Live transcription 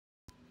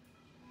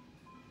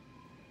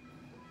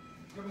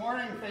Good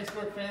morning,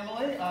 Facebook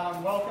family.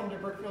 Welcome to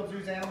Brookfield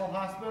Zoo's Animal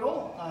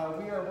Hospital.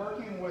 We are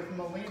working with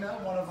Malena,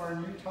 one of our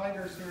new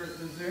tigers here at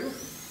the zoo.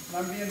 And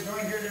I'm being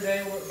joined here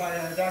today by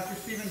Dr.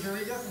 Stephen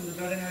Jariga from the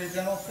Veterinary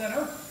Dental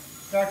Center.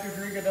 Dr.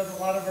 Jariga does a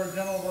lot of our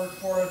dental work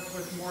for us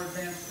with more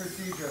advanced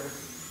procedures.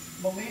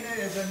 Malena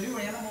is a new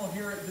animal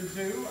here at the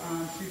zoo.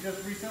 She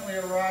just recently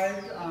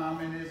arrived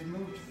and is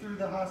moved through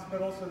the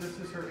hospital, so this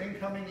is her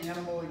incoming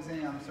animal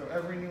exam. So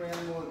every new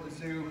animal at the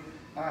zoo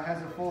has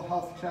a full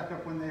health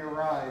checkup when they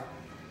arrive.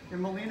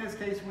 In Malena's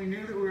case, we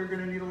knew that we were going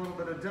to need a little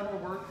bit of dental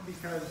work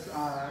because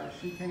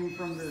she came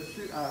from the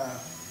zoo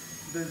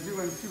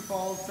in Sioux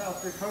Falls,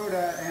 South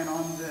Dakota, and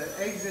on the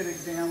exit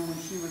exam when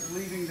she was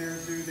leaving their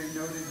zoo, they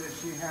noted that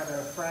she had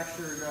a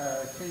fractured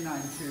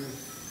canine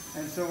tooth.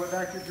 And so what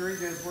Dr.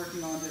 Jariga is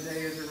working on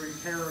today is a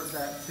repair of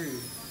that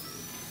tooth.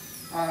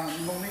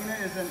 Malena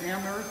is an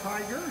Amur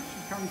tiger. She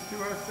comes to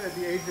us at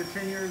the age of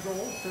 10 years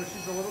old, so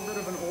she's a little bit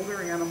of an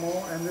older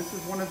animal, and this is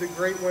one of the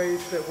great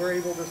ways that we're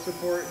able to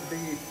support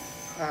the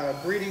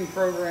breeding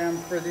program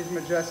for these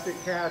majestic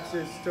cats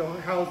is to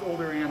house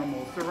older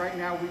animals. So right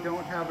now we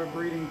don't have a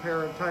breeding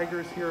pair of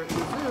tigers here at the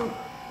zoo,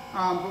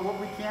 but what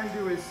we can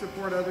do is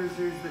support other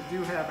zoos that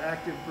do have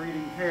active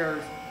breeding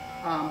pairs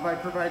by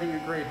providing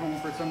a great home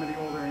for some of the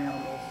older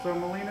animals. So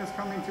Malena's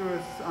coming to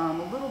us a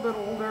little bit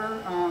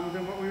older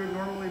than what we would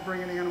normally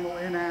bring an animal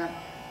in at,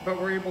 but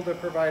we're able to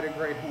provide a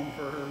great home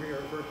for her here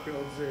at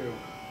Brookfield Zoo.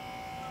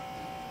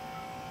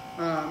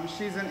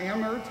 She's an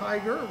Amur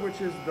tiger,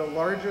 which is the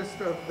largest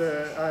of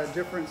the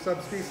different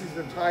subspecies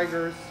of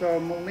tigers. So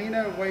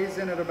Malena weighs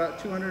in at about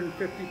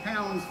 250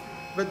 pounds,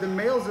 but the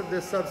males of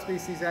this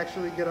subspecies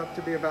actually get up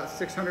to be about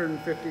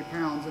 650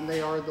 pounds, and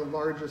they are the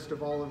largest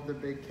of all of the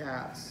big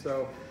cats.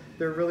 So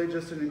they're really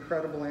just an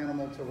incredible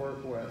animal to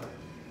work with.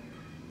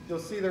 You'll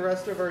see the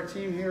rest of our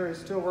team here is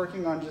still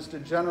working on just a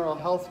general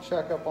health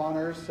checkup on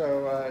her.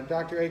 So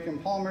Dr.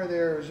 Aiken-Palmer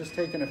there was just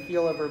taking a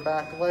feel of her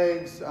back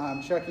legs,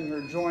 checking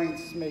her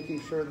joints, making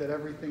sure that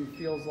everything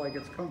feels like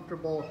it's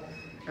comfortable.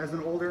 As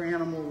an older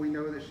animal, we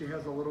know that she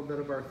has a little bit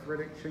of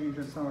arthritic change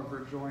in some of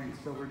her joints,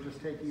 so we're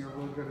just taking a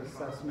real good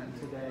assessment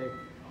today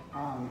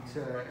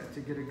to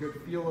get a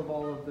good feel of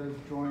all of those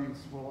joints.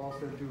 We'll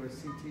also do a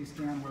CT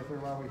scan with her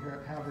while we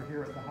have her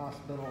here at the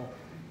hospital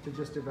to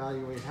just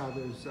evaluate how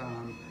those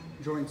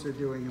joints are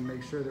doing and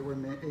make sure that we're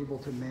able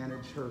to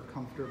manage her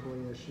comfortably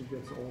as she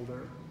gets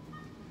older.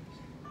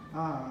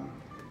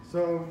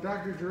 So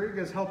Dr. Jariga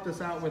has helped us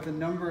out with a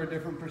number of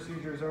different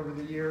procedures over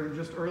the year, and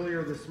just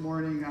earlier this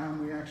morning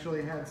we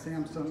actually had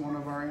Samson, one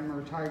of our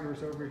Amur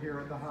tigers, over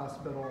here at the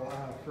hospital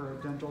for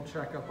a dental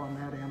checkup on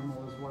that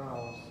animal as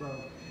well.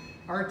 So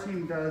our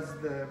team does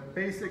the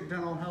basic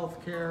dental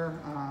health care,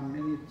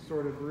 any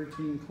sort of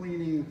routine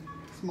cleaning,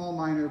 small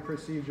minor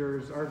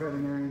procedures our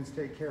veterinarians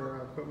take care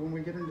of. But when we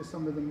get into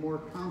some of the more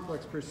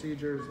complex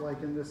procedures,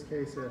 like in this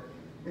case an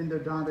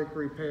endodontic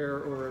repair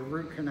or a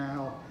root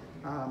canal,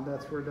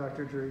 that's where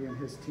Dr. Jariga and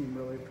his team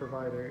really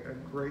provide a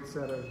great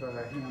set of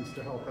hands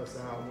to help us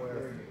out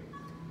with.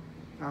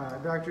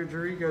 Dr.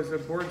 Jariga is a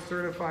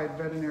board-certified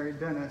veterinary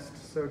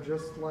dentist, so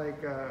just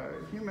like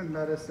human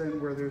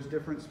medicine, where there's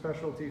different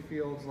specialty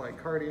fields like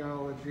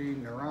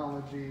cardiology,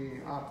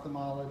 neurology,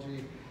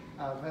 ophthalmology,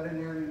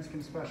 veterinarians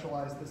can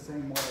specialize the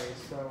same way.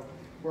 So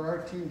where our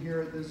team here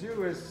at the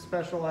zoo is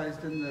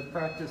specialized in the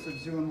practice of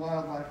zoo and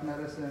wildlife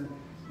medicine,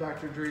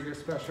 Dr. Jariga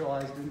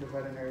specialized into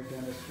veterinary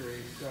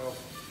dentistry. So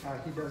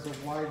he does a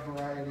wide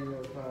variety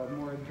of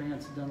more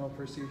advanced dental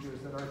procedures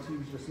that our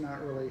team's just not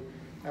really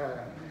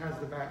has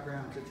the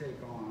background to take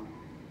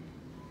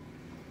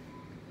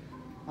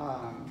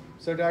on.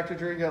 So Dr.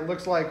 Jariga, it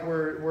looks like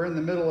we're in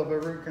the middle of a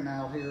root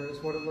canal here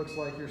is what it looks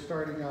like. You're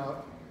starting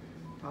out.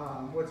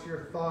 What's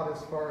your thought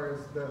as far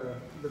as the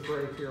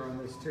break here on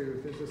this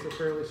tooth? Is this a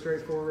fairly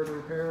straightforward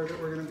repair that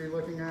we're going to be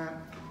looking at?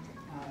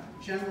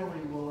 Generally,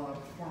 we'll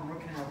perform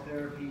root canal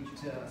therapy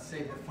to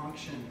save the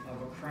function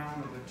of a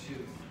crown of a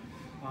tooth.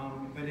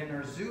 But in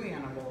our zoo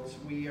animals,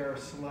 we are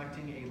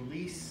selecting a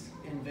least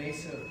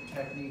invasive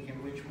technique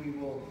in which we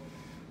will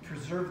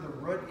preserve the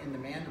root in the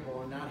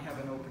mandible and not have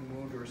an open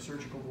wound or a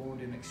surgical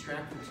wound and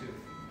extract the tooth.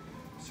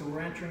 So we're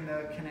entering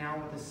the canal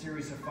with a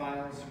series of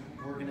files.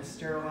 We're going to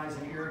sterilize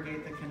and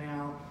irrigate the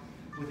canal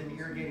with an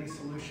irrigating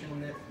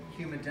solution that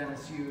human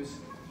dentists use.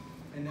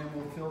 And then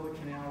we'll fill the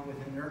canal with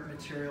inert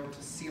material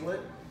to seal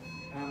it.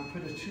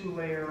 Put a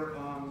 2-layer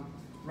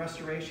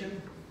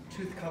restoration,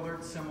 tooth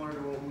colored, similar to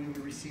what we would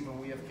receive when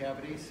we have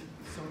cavities.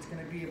 So it's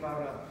going to be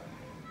about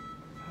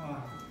a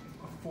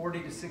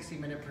 40 to 60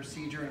 minute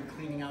procedure in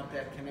cleaning out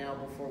that canal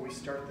before we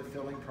start the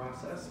filling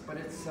process. But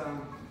it's a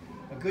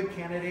good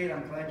candidate.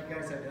 I'm glad you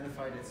guys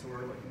identified it so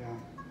early. Yeah.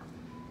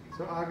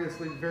 So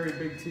obviously very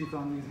big teeth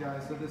on these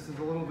guys, so this is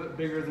a little bit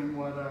bigger than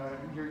what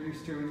you're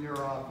used to in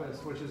your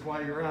office, which is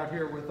why you're out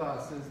here with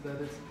us, is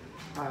that it's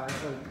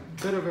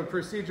a bit of a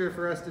procedure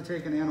for us to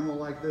take an animal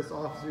like this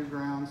off zoo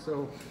ground.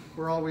 So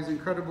we're always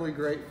incredibly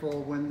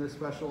grateful when the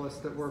specialists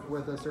that work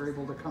with us are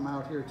able to come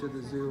out here to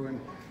the zoo and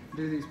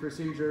do these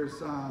procedures.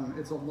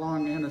 It's a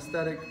long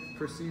anesthetic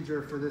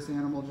procedure for this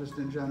animal just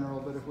in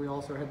general, but if we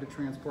also had to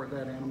transport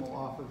that animal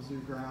off of zoo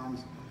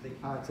grounds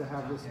to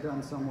have this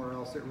done somewhere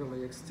else, it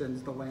really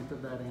extends the length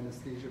of that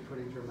anesthesia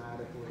pretty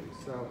dramatically.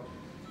 So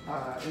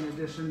in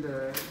addition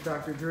to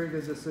Dr.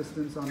 Juriga's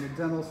assistance on the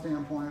dental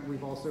standpoint,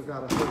 we've also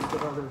got a host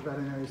of other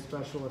veterinary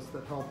specialists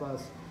that help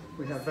us.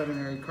 We have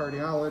veterinary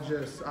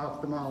cardiologists,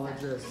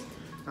 ophthalmologists,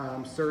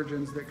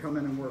 surgeons that come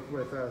in and work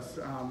with us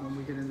when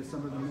we get into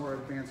some of the more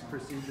advanced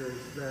procedures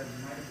that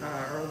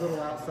are a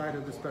little outside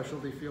of the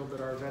specialty field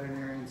that our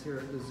veterinarians here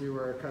at the zoo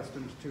are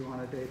accustomed to on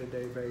a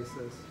day-to-day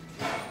basis.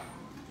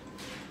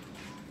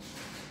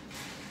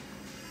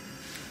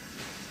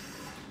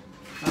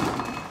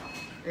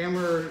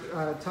 Amur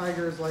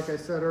tigers, like I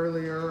said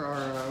earlier,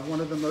 are one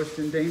of the most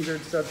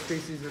endangered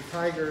subspecies of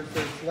tigers.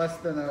 There's less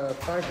than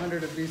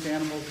 500 of these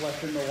animals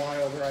left in the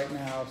wild right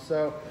now.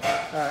 So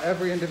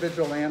every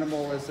individual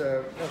animal is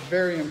a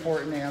very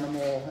important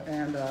animal,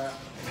 and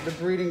the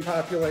breeding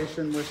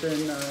population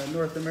within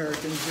North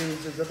American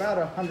zoos is about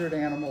 100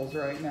 animals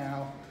right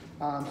now.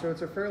 So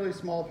it's a fairly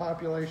small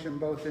population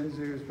both in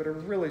zoos, but a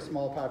really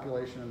small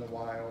population in the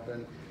wild.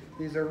 And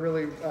these are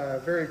really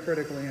very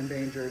critically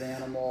endangered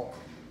animal.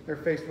 They're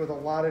faced with a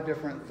lot of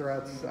different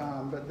threats,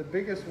 but the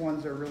biggest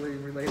ones are really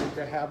related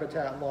to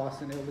habitat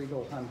loss and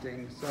illegal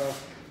hunting. So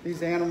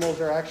these animals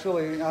are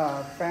actually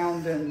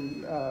found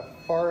in the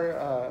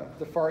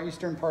far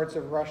eastern parts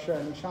of Russia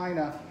and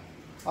China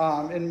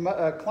in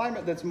a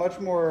climate that's much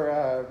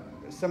more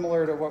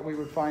similar to what we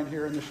would find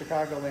here in the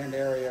Chicagoland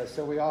area.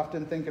 So we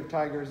often think of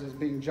tigers as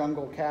being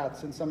jungle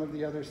cats, and some of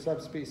the other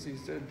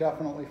subspecies are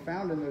definitely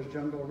found in those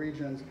jungle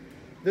regions.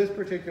 This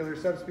particular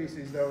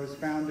subspecies, though, is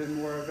found in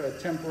more of a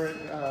temperate,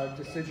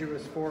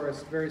 deciduous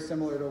forest, very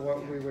similar to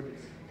what we would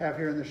have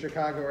here in the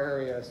Chicago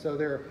area. So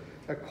they're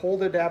a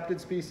cold-adapted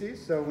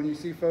species. So when you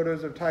see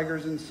photos of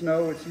tigers in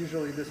snow, it's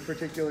usually this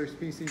particular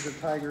species of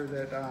tiger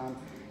that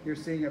you're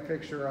seeing a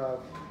picture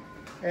of.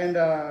 And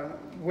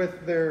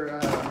with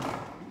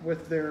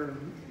their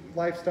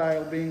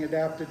lifestyle being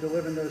adapted to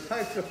live in those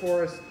types of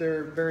forests,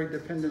 they're very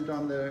dependent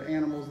on the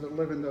animals that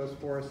live in those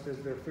forests as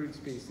their food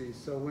species.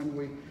 So when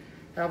we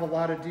have a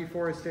lot of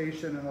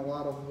deforestation and a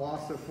lot of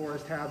loss of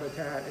forest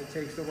habitat, it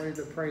takes away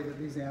the prey that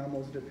these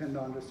animals depend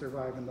on to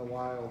survive in the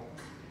wild.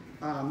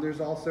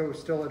 There's also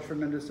still a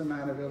tremendous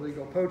amount of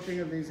illegal poaching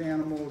of these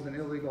animals and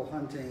illegal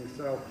hunting.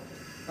 So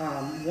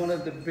one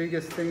of the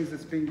biggest things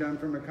that's being done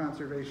from a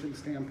conservation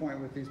standpoint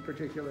with these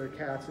particular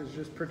cats is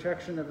just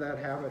protection of that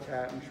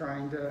habitat and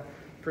trying to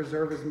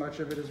preserve as much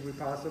of it as we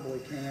possibly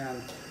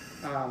can.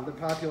 The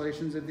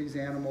populations of these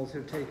animals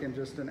have taken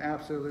just an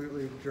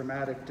absolutely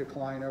dramatic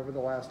decline over the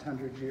last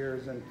 100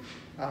 years, and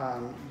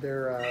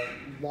their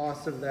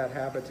loss of that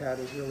habitat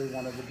is really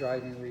one of the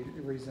driving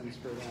reasons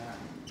for that.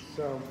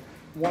 So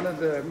one of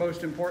the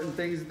most important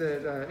things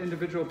that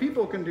individual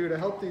people can do to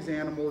help these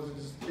animals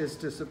is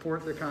to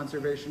support the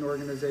conservation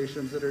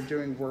organizations that are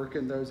doing work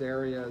in those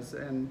areas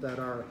and that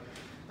are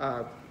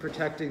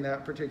protecting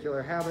that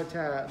particular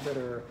habitat, that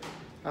are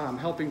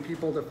helping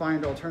people to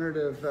find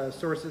alternative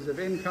sources of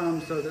income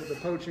so that the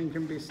poaching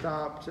can be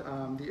stopped,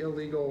 the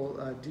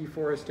illegal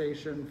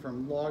deforestation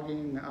from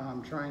logging,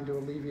 trying to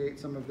alleviate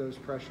some of those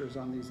pressures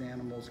on these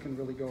animals can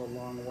really go a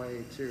long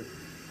way to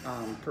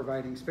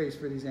providing space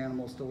for these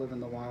animals to live in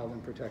the wild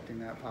and protecting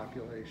that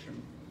population.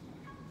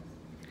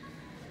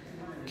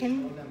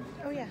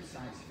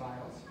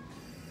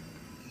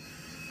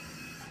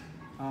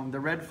 The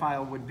red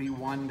file would be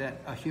one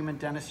that a human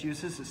dentist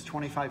uses. It's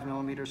 25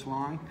 millimeters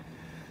long.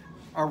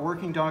 Our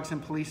working dogs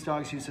and police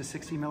dogs use a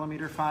 60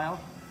 millimeter file,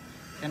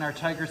 and our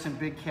tigers and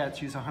big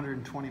cats use a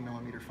 120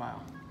 millimeter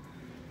file.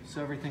 So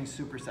everything's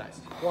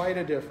supersized. Quite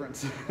a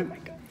difference. Oh my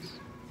gosh.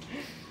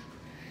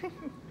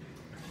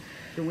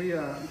 Can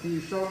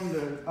you show them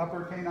the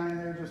upper canine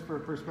there just for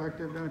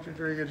perspective, don't you,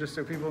 Juriga, just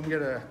so people can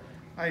get an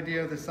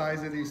idea of the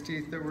size of these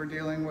teeth that we're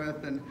dealing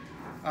with. And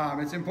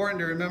it's important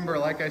to remember,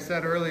 like I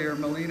said earlier,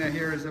 Malena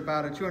here is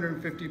about a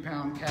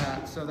 250-pound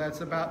cat, so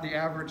that's about the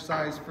average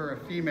size for a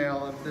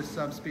female of this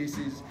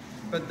subspecies.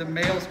 But the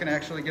males can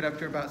actually get up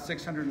to about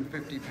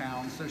 650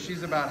 pounds, so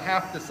she's about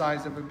half the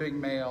size of a big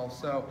male.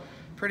 So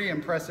pretty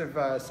impressive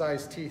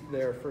size teeth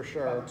there for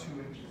sure. About 2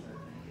 inches.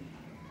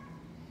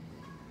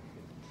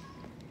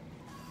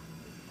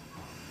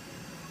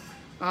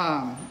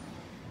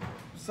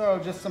 So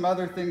just some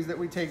other things that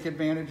we take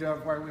advantage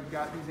of while we've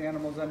got these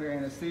animals under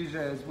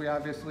anesthesia is we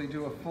obviously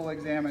do a full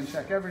exam and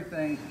check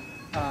everything,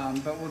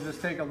 but we'll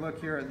just take a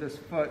look here at this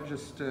foot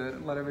just to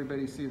let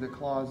everybody see the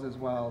claws as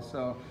well.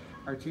 So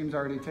our team's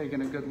already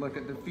taken a good look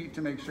at the feet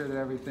to make sure that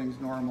everything's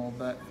normal,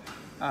 but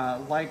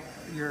like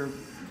your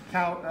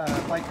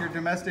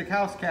domestic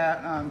house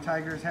cat,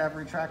 tigers have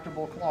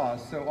retractable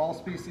claws. So all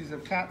species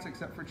of cats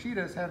except for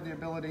cheetahs have the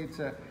ability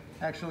to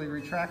actually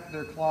retract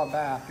their claw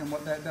back, and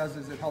what that does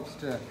is it helps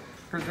to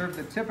preserve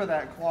the tip of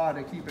that claw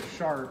to keep it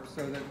sharp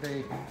so that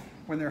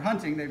when they're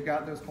hunting, they've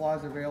got those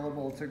claws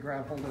available to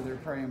grab hold of their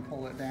prey and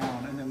pull it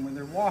down. And then when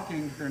they're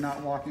walking, they're not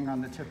walking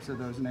on the tips of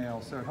those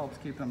nails, so it helps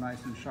keep them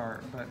nice and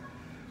sharp. But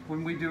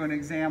when we do an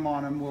exam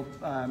on them,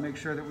 we'll make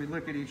sure that we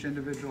look at each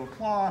individual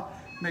claw,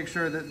 make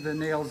sure that the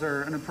nails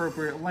are an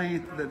appropriate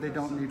length, that they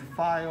don't need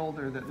filed,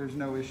 or that there's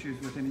no issues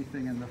with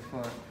anything in the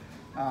foot.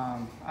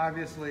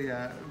 Obviously,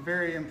 a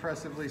very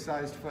impressively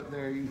sized foot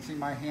there. You can see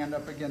my hand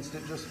up against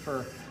it just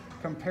for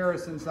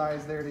comparison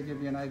size there to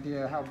give you an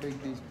idea how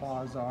big these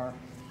paws are.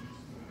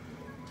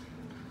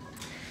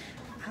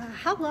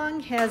 How long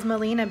has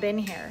Malena been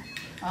here?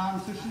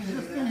 So she's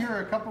just been here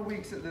a couple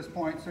weeks at this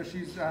point, so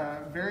she's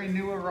a very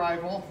new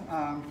arrival.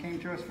 Came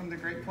to us from the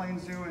Great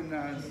Plains Zoo in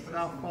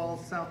Sioux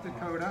Falls, South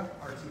Dakota.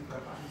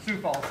 Sioux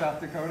Falls, South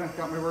Dakota.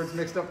 Got my words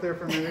mixed up there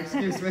for a minute,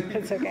 excuse me.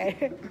 It's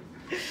okay.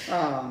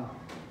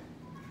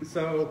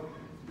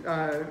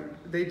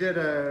 They did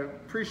a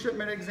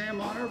pre-shipment exam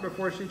on her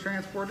before she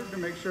transported to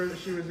make sure that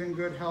she was in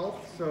good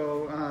health.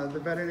 So the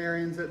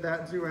veterinarians at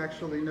that zoo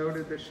actually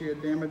noted that she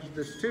had damaged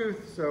this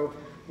tooth. So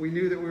we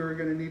knew that we were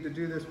going to need to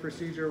do this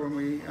procedure when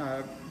we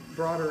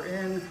brought her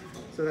in.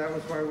 So that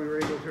was why we were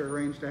able to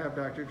arrange to have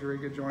Dr.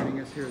 Jariga joining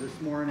us here this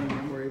morning,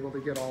 and we're able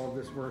to get all of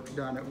this work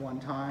done at one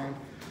time.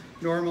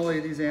 Normally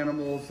these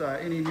animals,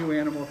 any new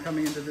animal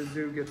coming into the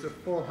zoo gets a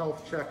full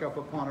health checkup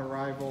upon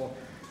arrival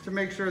to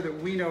make sure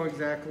that we know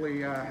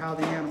exactly how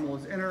the animal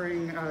is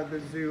entering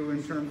the zoo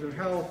in terms of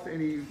health,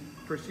 any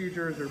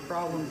procedures or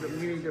problems that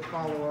we need to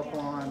follow up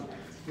on,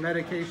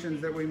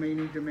 medications that we may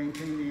need to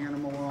maintain the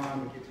animal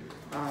on.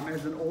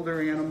 As an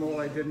older animal,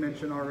 I did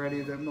mention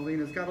already that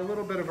Malena's got a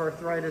little bit of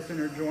arthritis in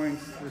her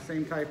joints, the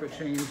same type of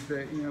change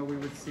that we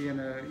would see in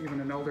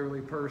even an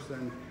elderly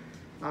person.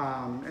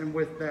 And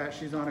with that,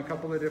 she's on a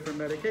couple of different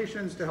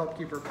medications to help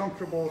keep her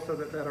comfortable so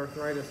that that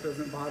arthritis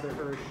doesn't bother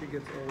her as she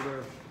gets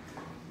older.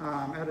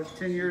 At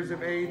 10 years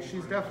of age,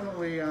 she's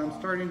definitely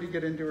starting to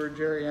get into her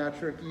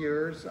geriatric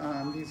years.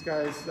 These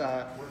guys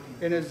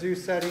in a zoo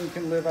setting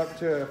can live up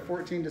to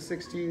 14 to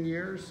 16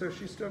 years, so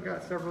she's still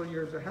got several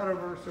years ahead of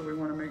her, so we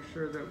want to make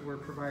sure that we're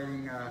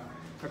providing a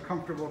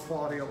comfortable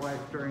quality of life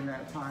during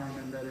that time,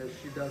 and that as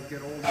she does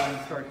get older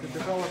and start to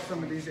develop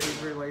some of these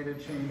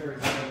age-related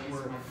changes, that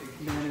we're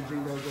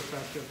managing those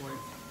effectively.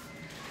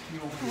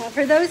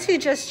 For those who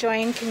just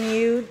joined, can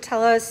you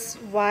tell us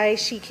why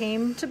she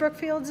came to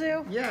Brookfield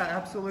Zoo? Yeah,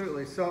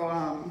 absolutely. So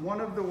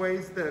one of the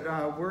ways that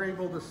we're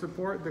able to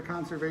support the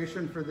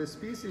conservation for this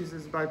species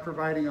is by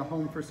providing a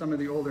home for some of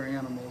the older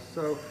animals.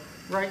 So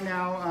right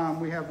now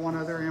we have one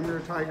other Amur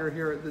tiger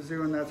here at the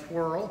zoo, and that's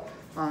Whirl.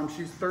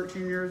 She's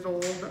 13 years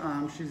old.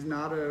 She's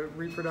not a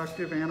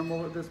reproductive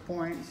animal at this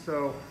point,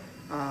 so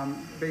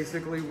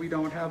basically we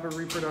don't have a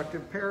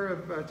reproductive pair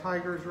of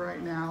tigers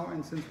right now,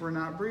 and since we're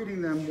not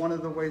breeding them, one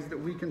of the ways that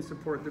we can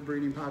support the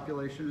breeding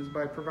population is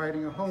by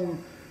providing a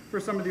home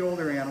for some of the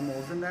older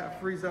animals, and that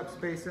frees up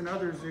space in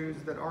other zoos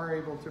that are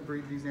able to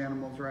breed these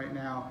animals right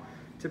now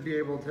to be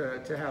able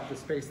to have the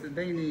space that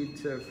they need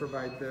to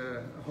provide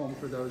the home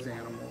for those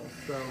animals.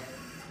 So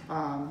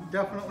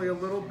definitely a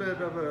little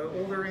bit of an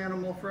older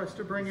animal for us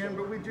to bring in,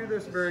 but we do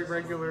this very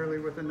regularly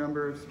with a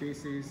number of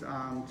species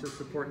to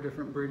support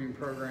different breeding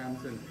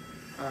programs and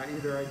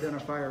either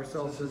identify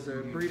ourselves as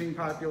a breeding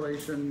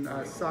population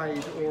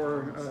site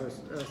or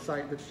a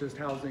site that's just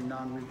housing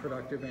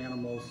non-reproductive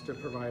animals to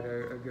provide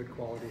a good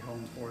quality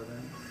home for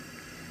them.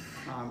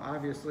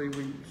 Obviously,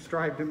 we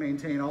strive to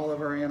maintain all of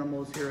our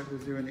animals here at the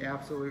zoo in the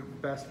absolute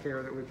best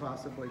care that we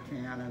possibly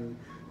can and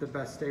the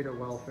best state of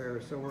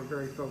welfare. So we're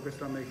very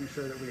focused on making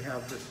sure that we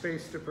have the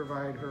space to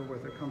provide her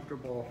with a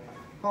comfortable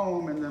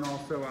home, and then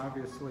also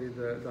obviously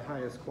the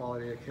highest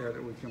quality of care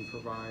that we can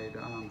provide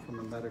from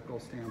a medical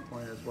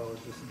standpoint as well as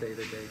just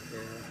day-to-day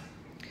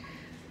care.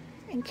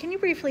 And can you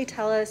briefly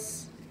tell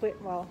us,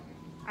 well,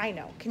 I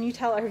know, can you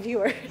tell our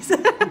viewers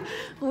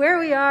where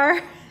we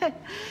are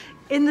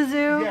in the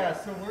zoo? Yeah,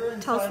 so we're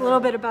inside. Tell us a little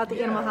bit about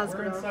the animal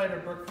hospital. We're inside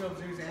of Brookfield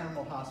Zoo's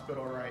animal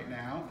hospital right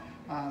now.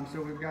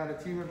 So we've got a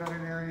team of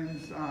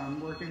veterinarians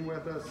working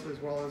with us, as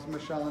well as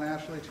Michelle and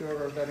Ashley, two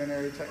of our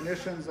veterinary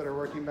technicians that are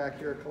working back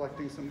here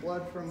collecting some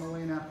blood from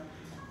Malena.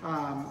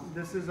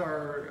 This is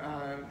our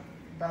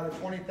about a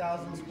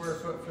 20,000 square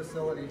foot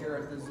facility here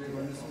at the zoo,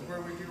 and this is where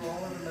we do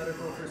all of the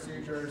medical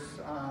procedures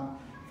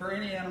for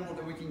any animal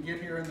that we can get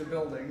here in the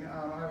building.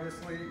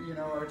 Obviously,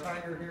 our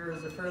tiger here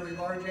is a fairly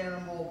large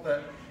animal,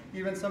 but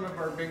even some of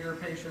our bigger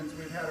patients,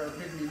 we've had our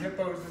pygmy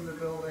hippos in the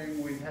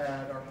building, we've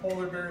had our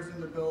polar bears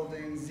in the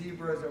building,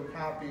 zebras,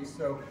 okapis,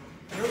 so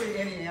really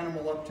any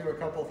animal up to a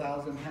couple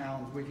thousand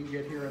pounds we can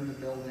get here in the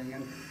building.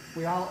 And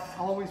we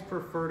always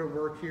prefer to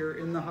work here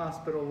in the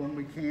hospital when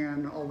we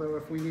can, although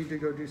if we need to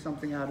go do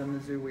something out in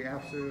the zoo, we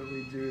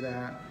absolutely do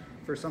that.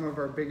 For some of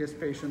our biggest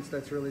patients,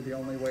 that's really the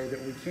only way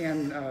that we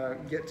can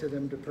get to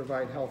them to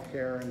provide health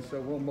care, and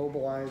so we'll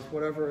mobilize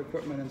whatever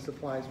equipment and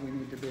supplies we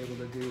need to be able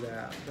to do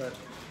that. But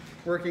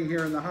working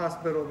here in the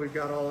hospital, we've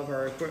got all of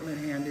our equipment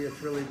handy.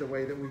 It's really the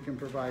way that we can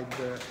provide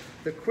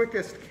the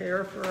quickest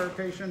care for our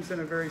patients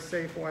in a very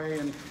safe way,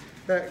 and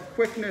that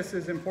quickness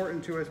is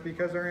important to us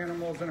because our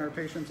animals and our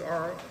patients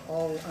are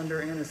all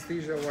under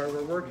anesthesia while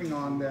we're working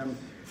on them.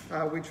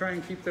 We try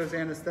and keep those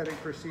anesthetic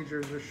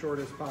procedures as short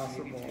as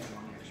possible.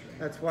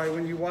 That's why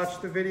when you watch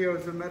the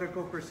videos of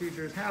medical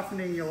procedures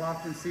happening, you'll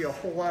often see a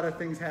whole lot of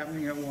things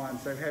happening at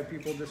once. I've had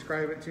people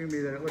describe it to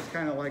me that it looks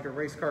kind of like a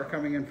race car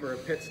coming in for a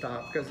pit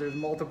stop, because there's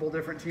multiple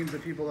different teams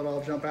of people that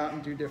all jump out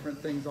and do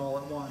different things all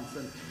at once.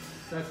 And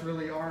that's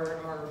really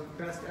our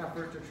best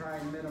effort to try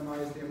and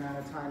minimize the amount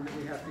of time that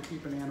we have to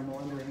keep an animal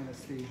under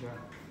anesthesia.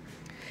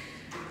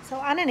 So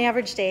on an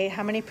average day,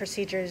 how many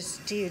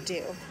procedures do you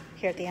do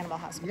here at the animal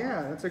hospital?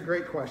 Yeah, that's a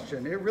great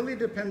question. It really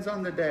depends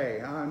on the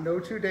day. No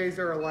 2 days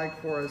are alike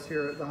for us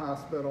here at the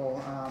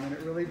hospital, and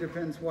it really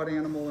depends what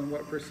animal and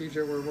what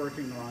procedure we're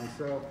working on.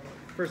 So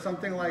for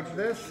something like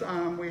this,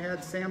 we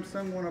had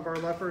Samson, one of our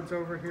leopards,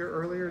 over here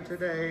earlier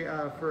today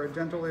for a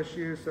dental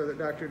issue so that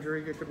Dr.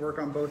 Juriga could work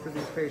on both of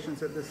these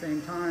patients at the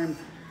same time.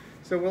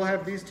 So we'll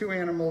have these two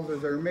animals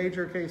as our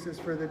major cases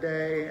for the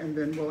day, and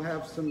then we'll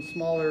have some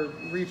smaller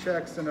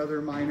rechecks and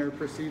other minor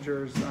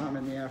procedures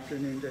in the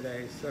afternoon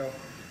today. So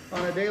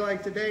on a day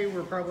like today,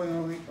 we're probably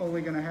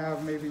only going to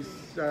have maybe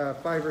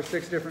 5 or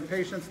 6 different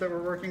patients that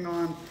we're working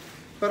on.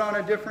 But on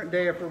a different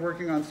day, if we're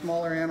working on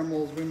smaller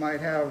animals, we might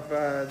have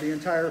the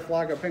entire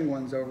flock of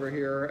penguins over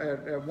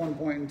here at one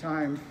point in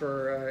time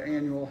for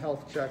annual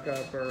health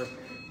checkup, or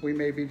we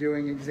may be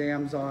doing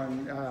exams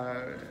on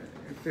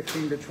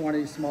 15 to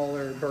 20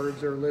 smaller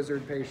birds or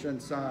lizard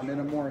patients in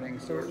a morning.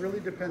 So it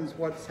really depends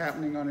what's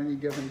happening on any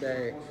given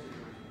day.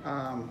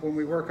 When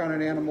we work on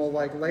an animal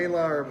like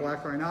Layla or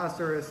black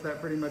rhinoceros, that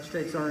pretty much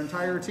takes our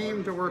entire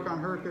team to work on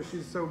her because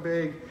she's so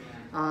big.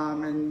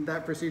 And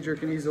that procedure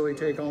can easily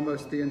take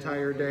almost the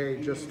entire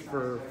day just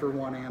for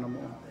one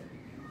animal.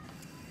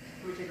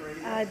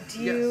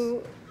 Do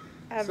you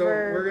ever... So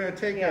we're going to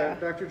take,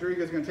 Dr. Juriga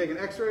is going to take an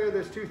x-ray of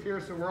this tooth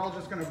here, so we're all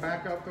just going to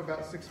back up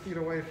about 6 feet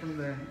away from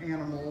the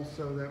animal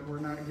so that we're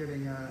not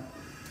getting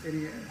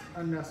any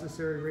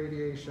unnecessary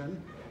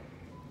radiation.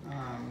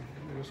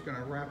 We're just going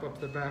to wrap up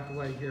the back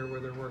leg here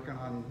where they're working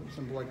on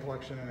some blood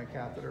collection and a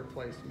catheter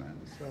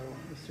placement. So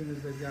as soon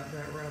as they've got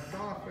that wrapped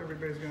off,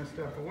 everybody's going to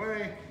step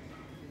away.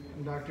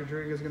 And Dr.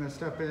 Juriga is going to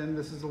step in.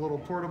 This is a little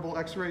portable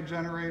x-ray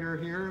generator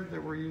here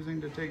that we're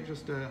using to take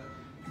just a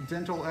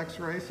dental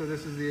x-ray. So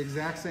this is the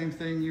exact same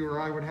thing you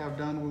or I would have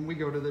done when we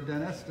go to the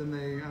dentist and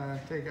they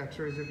take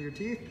x-rays of your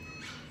teeth.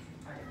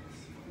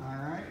 All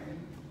right.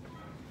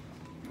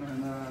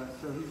 And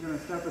so he's going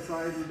to step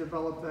aside and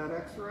develop that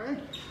x-ray.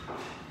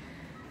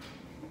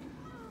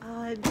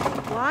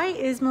 Why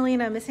is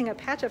Malena missing a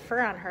patch of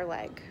fur on her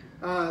leg?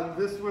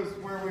 This was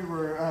where we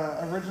were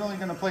originally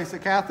going to place a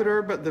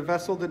catheter, but the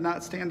vessel did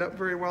not stand up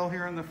very well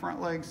here in the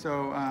front leg,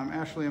 so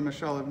Ashley and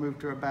Michelle have moved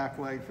to a back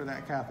leg for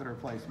that catheter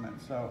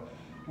placement. So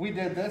we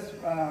did this.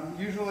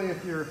 Usually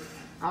if you're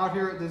out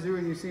here at the zoo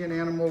and you see an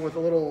animal with a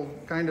little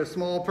kind of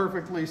small,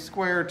 perfectly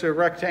square to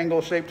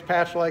rectangle shaped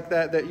patch like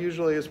that, that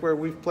usually is where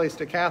we've placed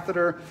a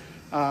catheter.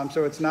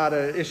 So it's not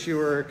an issue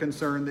or a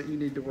concern that you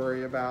need to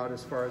worry about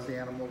as far as the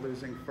animal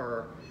losing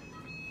fur.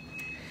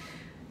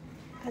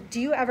 Do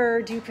you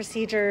ever do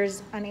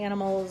procedures on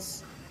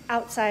animals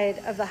outside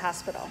of the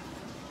hospital?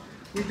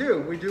 We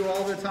do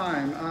all the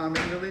time.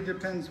 It really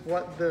depends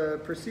what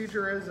the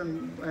procedure is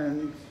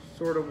and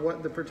sort of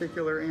what the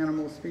particular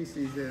animal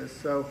species is.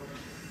 So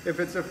if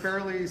it's a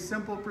fairly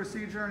simple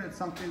procedure and it's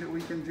something that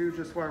we can do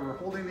just while we're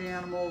holding the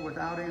animal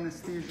without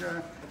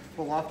anesthesia,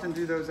 we'll often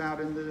do those out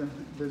in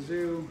the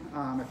zoo.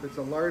 If it's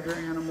a larger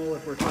animal,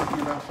 if we're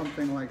talking about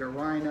something like a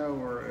rhino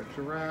or a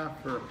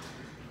giraffe or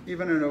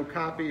even an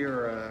okapi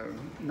or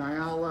a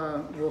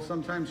nyala, we'll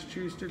sometimes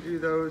choose to do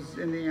those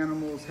in the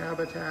animal's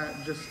habitat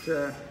just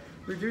to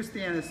reduce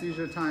the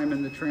anesthesia time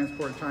and the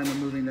transport time of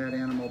moving that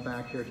animal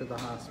back here to the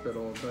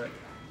hospital. But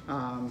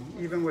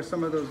even with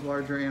some of those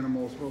larger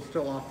animals, we'll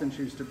still often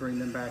choose to bring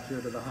them back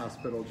here to the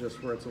hospital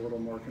just where it's a little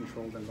more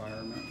controlled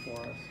environment for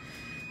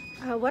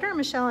us. What are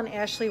Michelle and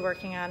Ashley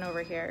working on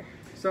over here?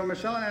 So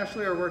Michelle and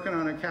Ashley are working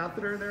on a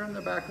catheter there in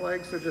the back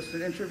leg, so just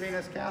an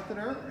intravenous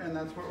catheter, and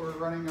that's what we're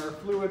running our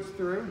fluids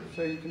through.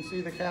 So you can see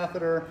the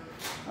catheter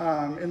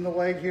in the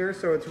leg here,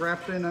 so it's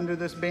wrapped in under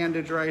this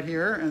bandage right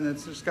here, and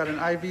it's just got an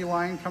IV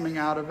line coming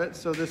out of it.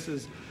 So this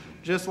is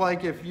just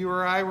like if you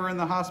or I were in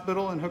the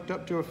hospital and hooked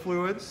up to a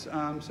fluids.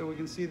 So we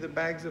can see the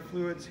bags of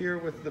fluids here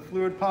with the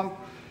fluid pump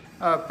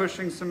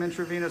pushing some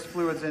intravenous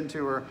fluids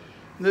into her.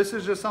 This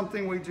is just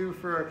something we do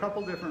for a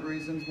couple different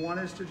reasons. One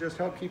is to just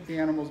help keep the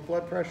animal's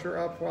blood pressure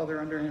up while they're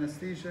under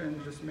anesthesia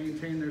and just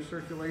maintain their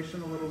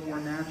circulation a little more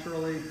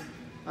naturally.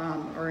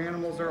 Our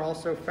animals are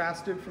also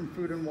fasted from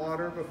food and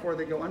water before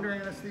they go under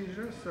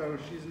anesthesia, so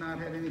she's not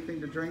had anything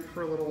to drink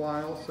for a little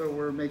while, so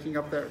we're making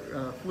up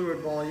that fluid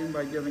volume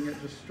by giving it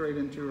just straight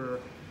into her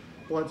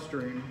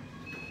bloodstream.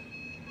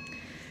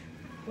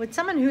 Would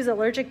someone who's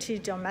allergic to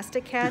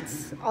domestic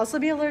cats also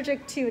be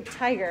allergic to a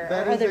tiger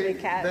or other big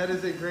cat? That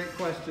is a great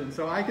question.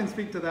 So I can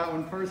speak to that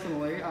one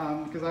personally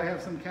because I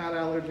have some cat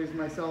allergies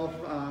myself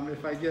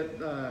if I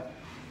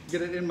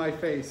get it in my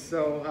face.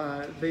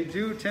 So they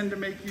do tend to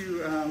make you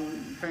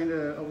kind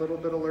of a little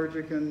bit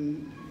allergic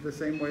in the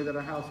same way that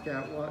a house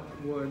cat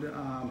would.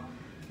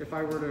 If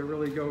I were to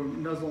really go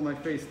nuzzle my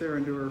face there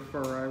into her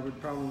fur, I would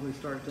probably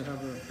start to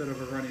have a bit of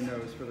a runny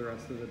nose for the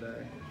rest of the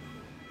day.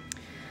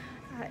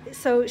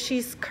 So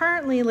she's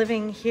currently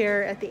living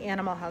here at the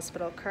animal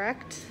hospital,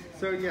 correct?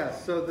 So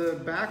yes, so the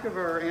back of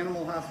our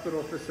animal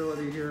hospital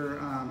facility here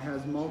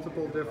has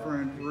multiple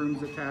different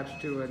rooms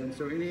attached to it, and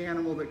so any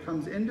animal that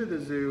comes into the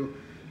zoo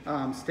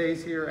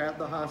stays here at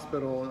the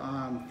hospital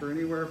for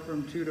anywhere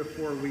from 2 to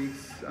 4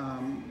 weeks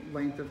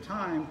length of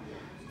time.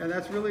 And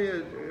that's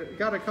really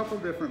got a couple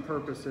different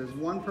purposes.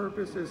 One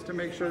purpose is to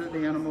make sure that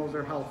the animals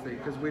are healthy,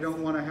 because we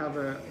don't want to have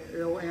an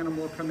ill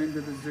animal come into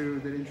the zoo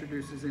that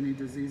introduces any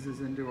diseases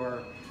into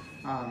our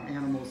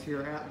animals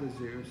here at the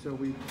zoo. So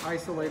we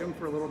isolate them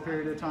for a little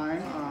period of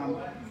time.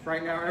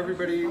 Right now,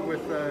 everybody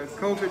with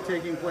COVID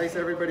taking place,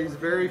 everybody's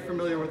very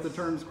familiar with the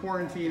terms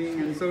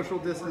quarantining and social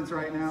distance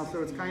right now.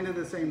 So it's kind of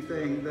the same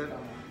thing, that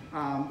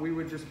we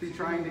would just be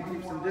trying to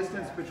keep some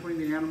distance between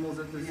the animals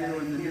at the zoo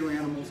and the new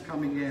animals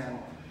coming in.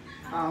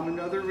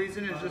 Another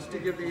reason is just to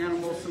give the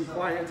animals some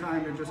quiet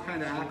time to just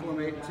kind of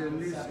acclimate to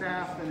new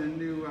staff and a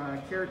new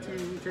care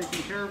team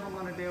taking care of them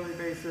on a daily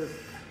basis,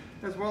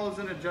 as well as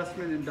an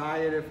adjustment in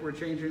diet if we're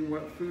changing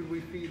what food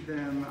we feed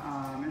them,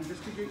 and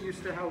just to get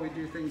used to how we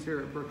do things here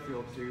at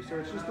Brookfield Zoo. So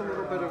it's just a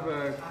little bit of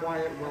a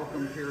quiet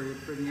welcome period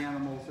for the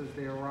animals as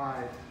they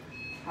arrive.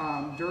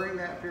 During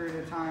that period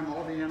of time,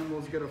 all the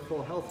animals get a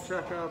full health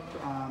checkup.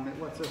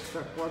 It lets us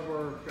check blood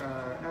work,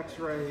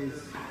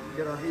 x-rays,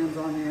 get our hands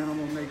on the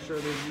animal, make sure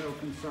there's no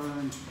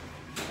concern,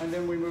 and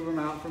then we move them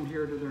out from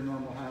here to their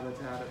normal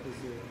habitat at the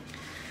zoo.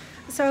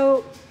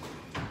 So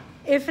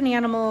if an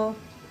animal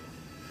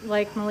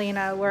like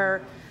Malena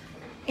were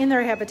in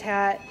their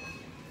habitat,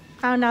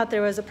 found out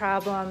there was a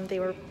problem, they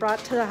were brought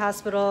to the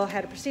hospital,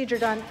 had a procedure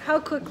done, how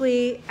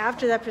quickly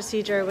after that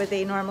procedure would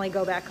they normally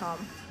go back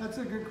home? That's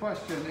a good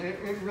question.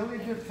 It really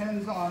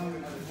depends on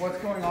what's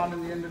going on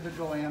in the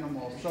individual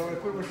animal. So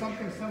if it were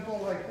something simple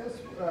like this,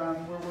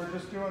 where we're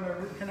just doing a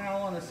root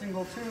canal on a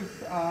single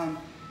tooth,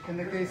 in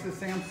the case of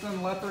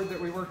Samson leopard that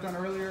we worked on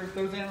earlier,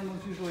 those animals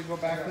usually go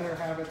back to their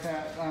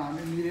habitat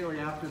immediately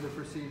after the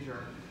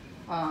procedure.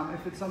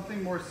 If it's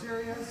something more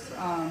serious,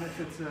 if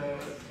it's an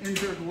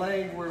injured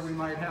leg where we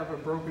might have a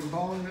broken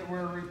bone that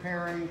we're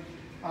repairing,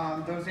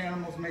 those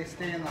animals may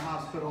stay in the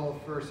hospital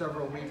for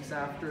several weeks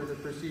after the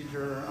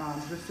procedure,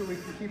 just so we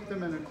can keep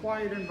them in a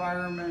quiet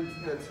environment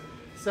that's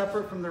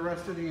separate from the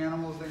rest of the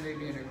animals they may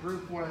be in a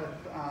group with.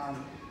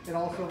 It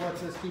also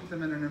lets us keep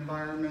them in an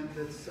environment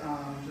that's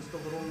just a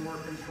little more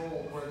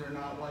controlled, where they're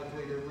not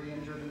likely to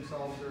re-injure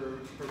themselves or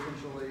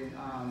potentially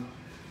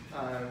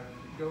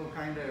go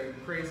kind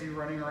of crazy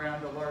running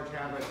around a large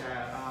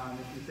habitat.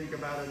 If you think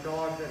about a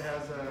dog that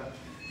has a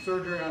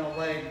surgery on a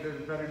leg, the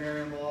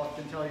veterinarian will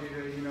often tell you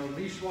to,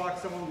 leash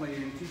locks only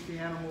and keep the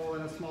animal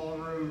in a small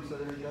room so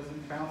that it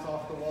doesn't bounce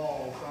off the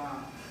walls.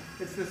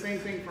 It's the same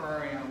thing for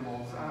our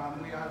animals.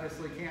 We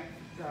obviously can't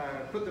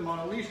put them on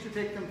a leash to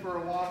take them for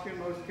a walk in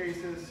most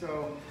cases,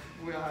 so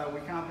we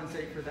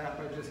compensate for that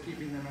by just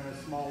keeping them in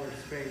a smaller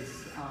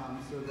space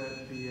so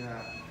that the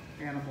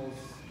animals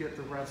get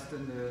the rest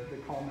and the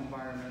calm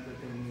environment that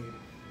they need.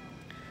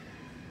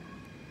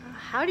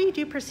 How do you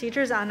do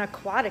procedures on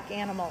aquatic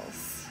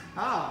animals?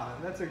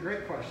 That's a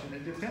great question.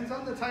 It depends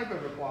on the type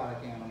of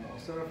aquatic animal.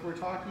 So if we're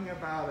talking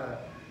about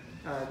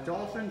a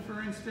dolphin,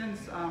 for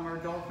instance, our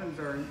dolphins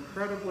are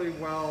incredibly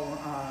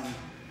well,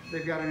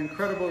 they've got an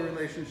incredible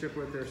relationship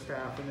with their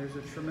staff, and there's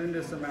a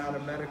tremendous amount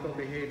of medical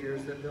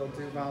behaviors that they'll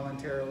do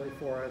voluntarily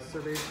for us. So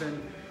they've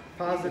been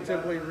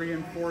positively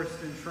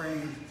reinforced and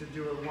trained to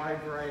do a wide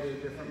variety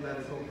of different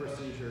medical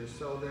procedures.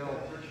 So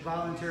they'll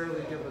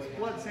voluntarily give us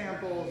blood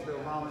samples, they'll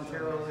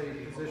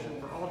voluntarily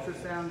position for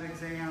ultrasound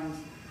exams,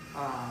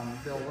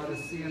 they'll let us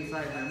see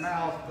inside their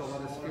mouth, they'll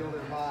let us feel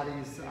their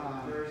bodies.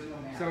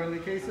 So in the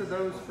case of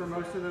those, for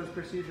most of those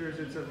procedures,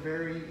 it's a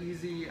very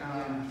easy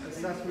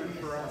assessment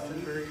for us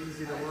and very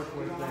easy to work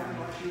with them.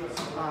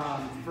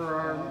 For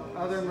our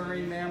other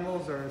marine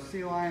mammals, our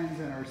sea lions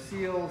and our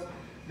seals,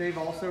 they've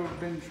also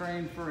been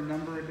trained for a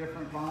number of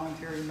different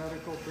voluntary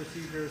medical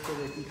procedures so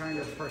they can kind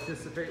of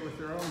participate with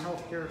their own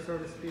health care, so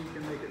to speak,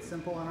 and make it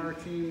simple on our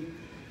team.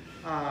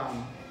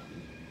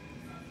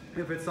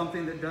 If it's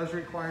something that does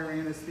require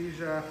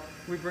anesthesia,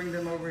 we bring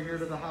them over here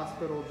to the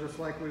hospital just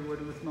like we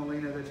would with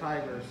Malena the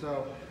tiger.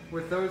 So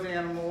with those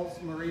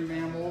animals, marine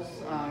mammals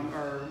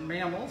are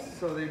mammals,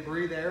 so they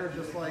breathe air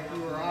just like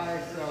you or I.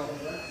 So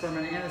from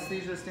an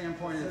anesthesia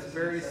standpoint, it's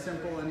very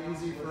simple and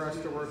easy for us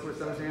to work with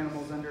those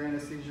animals under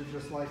anesthesia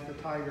just like the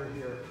tiger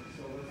here.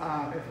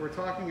 If we're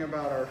talking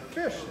about our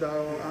fish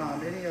though,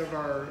 any of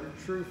our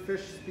true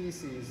fish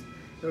species,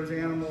 those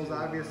animals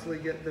obviously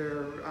get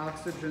their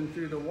oxygen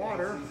through the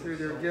water, through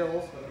their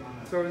gills.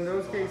 So in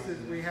those cases,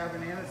 we have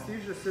an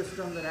anesthesia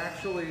system that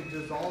actually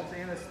dissolves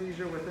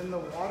anesthesia within the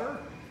water,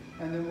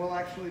 and then we'll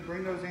actually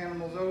bring those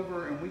animals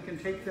over and we can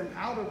take them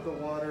out of the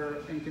water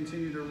and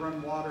continue to run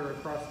water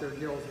across their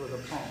gills with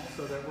a pump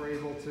so that we're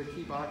able to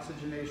keep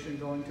oxygenation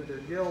going to their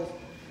gills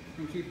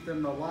and keep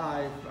them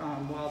alive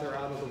while they're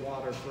out of the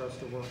water for us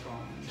to work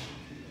on.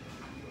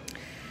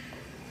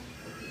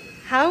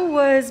 How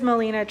was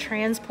Malena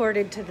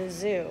transported to the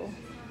zoo?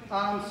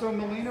 So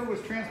Malena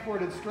was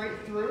transported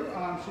straight through.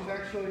 She's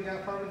actually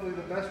got probably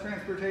the best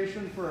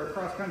transportation for a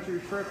cross-country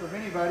trip of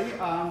anybody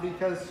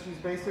because she's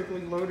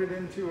basically loaded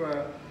into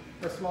a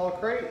small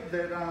crate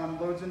that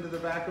loads into the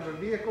back of a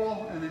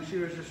vehicle, and then she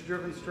was just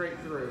driven straight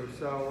through.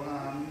 So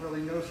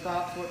really no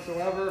stops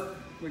whatsoever.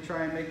 We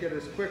try and make it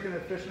as quick and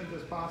efficient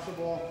as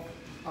possible.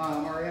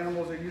 Our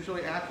animals are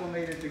usually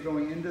acclimated to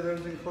going into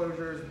those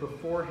enclosures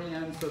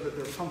beforehand so that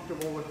they're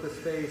comfortable with the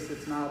space.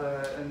 It's not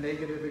a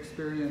negative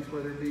experience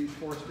where they're being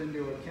forced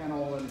into a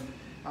kennel and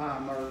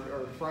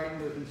are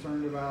frightened or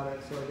concerned about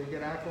it. So they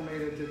get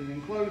acclimated to the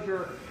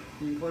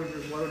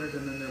enclosure's loaded,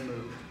 and then they're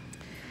moved.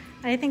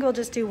 I think we'll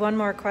just do one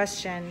more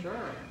question.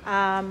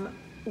 Sure.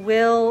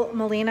 Will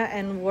Malena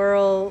and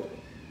Whirl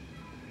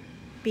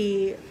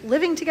be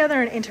living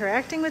together and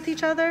interacting with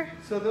each other?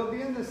 So they'll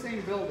be in the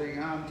same building.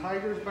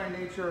 Tigers by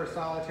nature are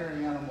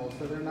solitary animals,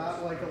 so they're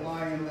not like a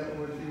lion that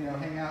would,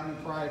 hang out in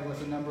pride with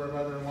a number of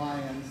other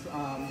lions.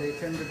 They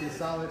tend to be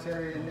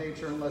solitary in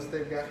nature unless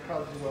they've got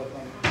cubs with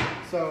them.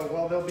 So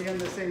while they'll be in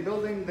the same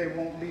building, they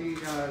won't be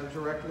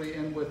directly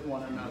in with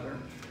one another.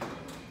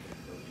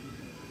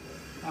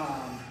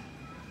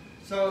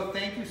 So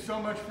thank you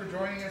so much for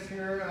joining us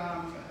here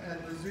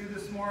at the zoo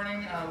this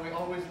morning. We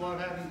always love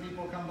having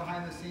people come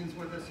behind the scenes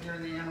with us here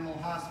in the animal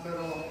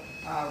hospital.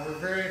 We're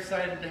very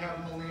excited to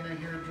have Malena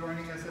here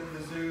joining us at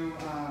the zoo,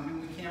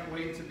 and we can't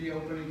wait to be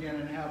open again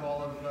and have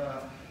all of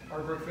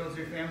our Brookfield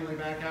Zoo family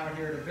back out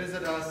here to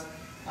visit us.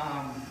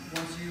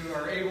 Once you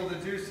are able to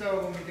do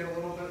so, when we get a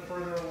little bit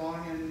further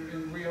along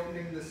in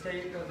reopening the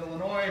state of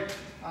Illinois,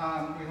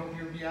 we hope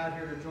you'll be out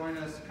here to join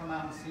us, come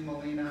out and see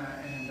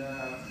Malena, and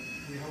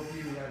we hope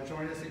you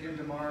join us again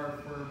tomorrow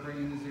for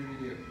bringing the zoo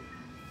to you.